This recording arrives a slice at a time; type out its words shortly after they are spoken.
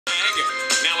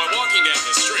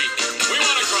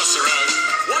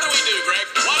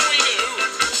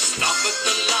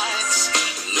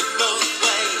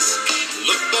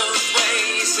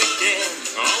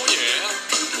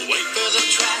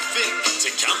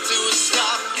to a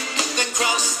stop, then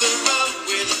cross the road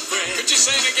with a friend. Could you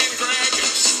say it again, Greg?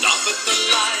 Stop at the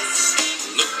lights,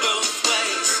 look both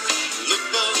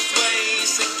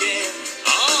ways again.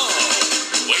 Oh.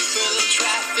 Wait for the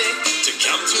traffic to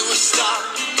come to a stop,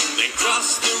 then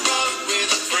cross the